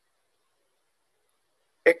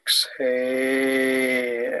 Exhale.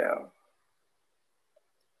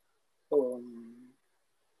 Om.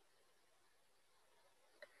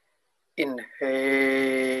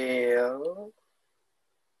 Inhale.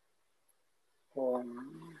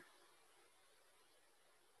 Om.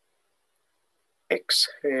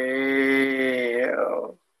 Exhale.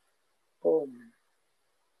 Om.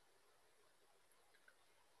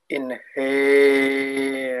 Inhale.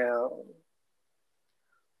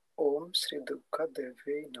 Om Sri Durga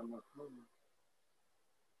Devi Namaha.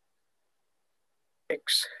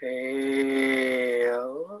 Exhale.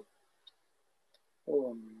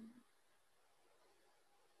 Om.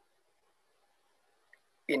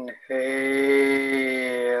 Inhale.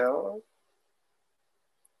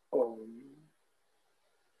 Om.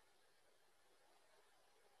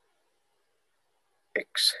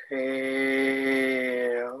 Exhale.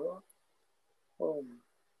 Om.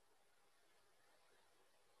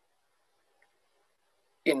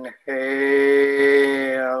 Inhale.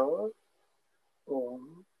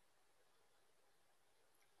 Om.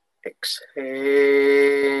 Exhale.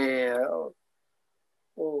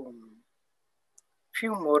 Om.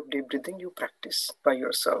 Few more deep breathing you practice by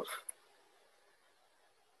yourself.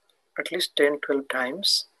 At least 10-12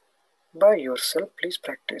 times by yourself, please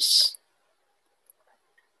practice.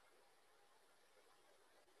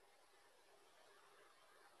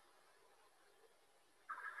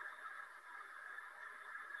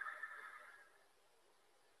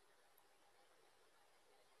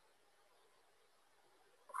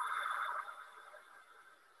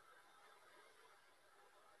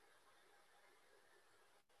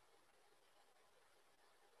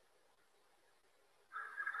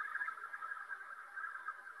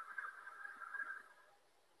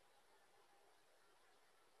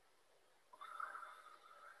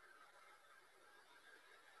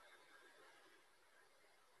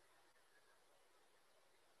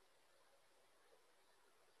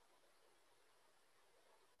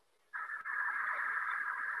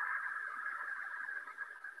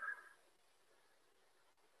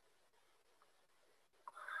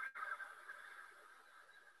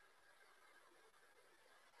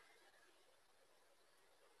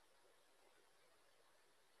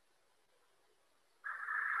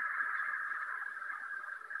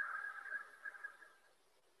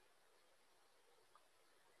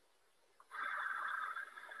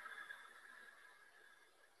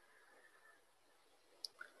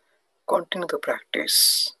 Continue the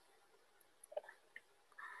practice.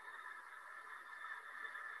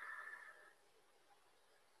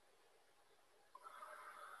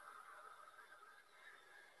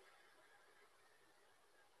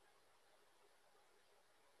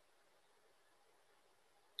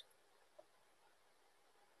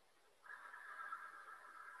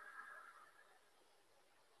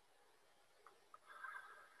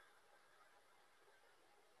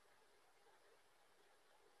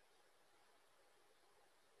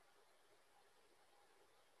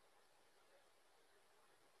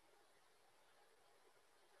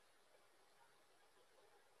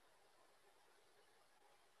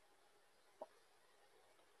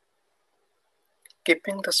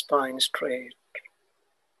 Keeping the spine straight.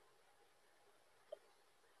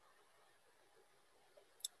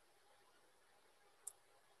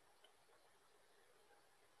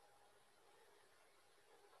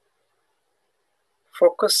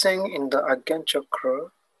 Focusing in the Ajna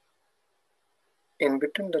chakra in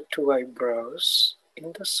between the two eyebrows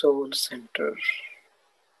in the soul center.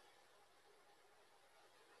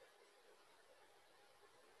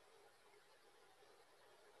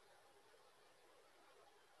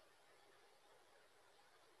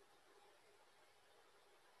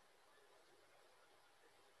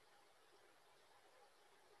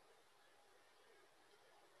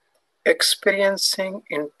 Experiencing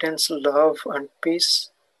intense love and peace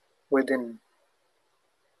within.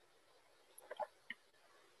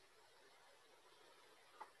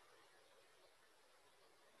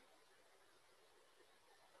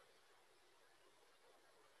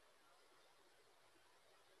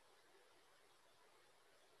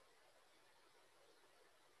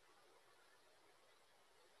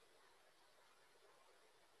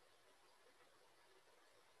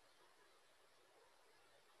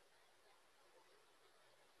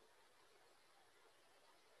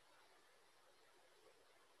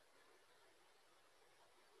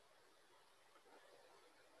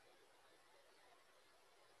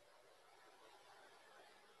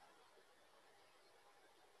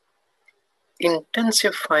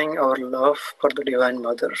 Intensifying our love for the Divine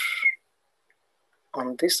Mother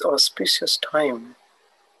on this auspicious time.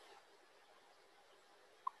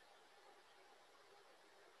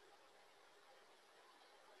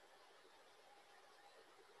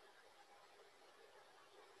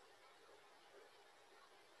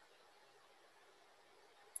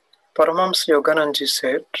 Paramahamsa Yogananji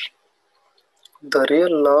said, the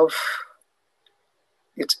real love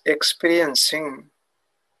is experiencing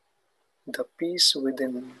the peace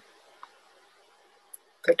within.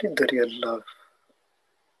 That is the real love.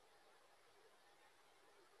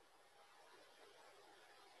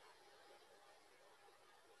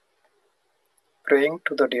 Praying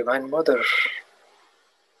to the Divine Mother.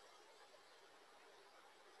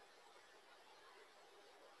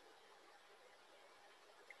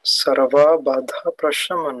 Sarva Badha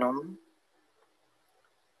Prashamanam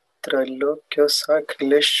Trailokya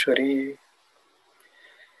Sakhileshwari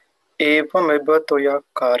Evameva Toya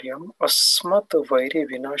Karyam Asmat Vairi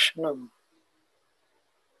Vinashanam.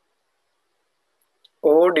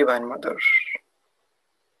 O Divine Mother,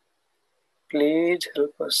 please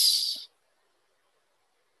help us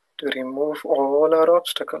to remove all our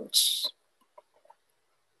obstacles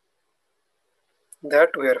that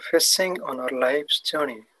we are facing on our life's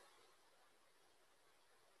journey.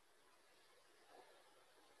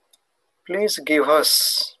 Please give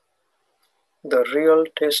us the real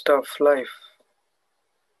taste of life.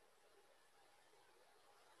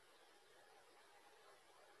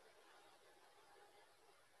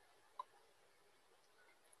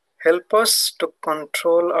 Help us to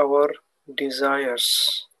control our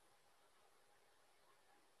desires.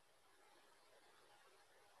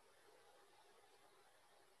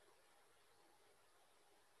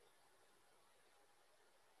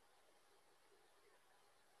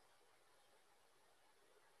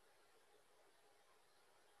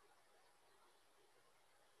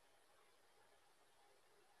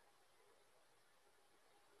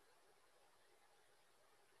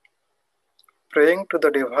 Praying to the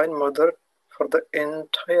Divine Mother for the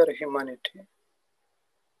entire humanity.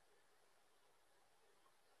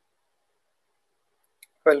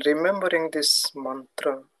 While remembering this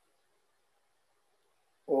mantra,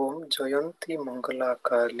 Om Jayanti Mangala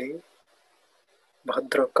Kali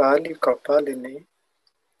Bhadrakali Kapalini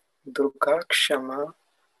Durga Kshama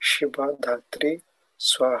Shiva Dhatri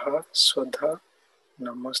Swaha Swadha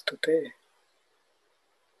Namastute.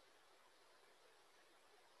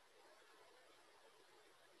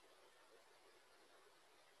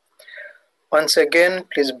 Once again,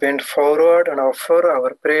 please bend forward and offer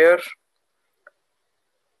our prayer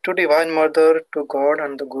to Divine Mother, to God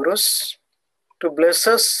and the Gurus to bless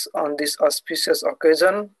us on this auspicious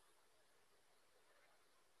occasion.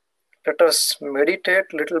 Let us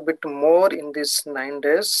meditate a little bit more in these 9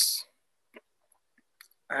 days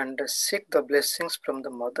and seek the blessings from the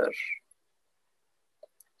Mother.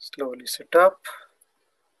 Slowly sit up.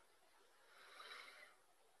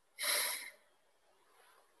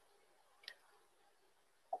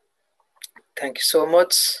 Thank you so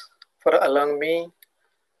much for allowing me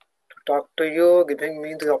to talk to you, giving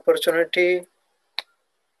me the opportunity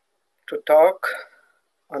to talk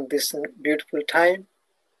on this beautiful time.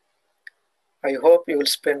 I hope you will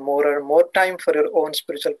spend more and more time for your own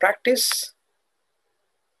spiritual practice.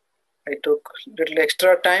 I took little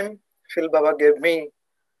extra time. Phil Baba gave me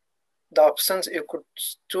the options. You could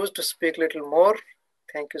choose to speak little more.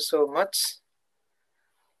 Thank you so much.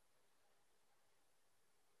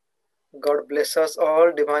 God bless us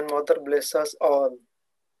all. Divine Mother bless us all.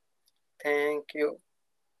 Thank you.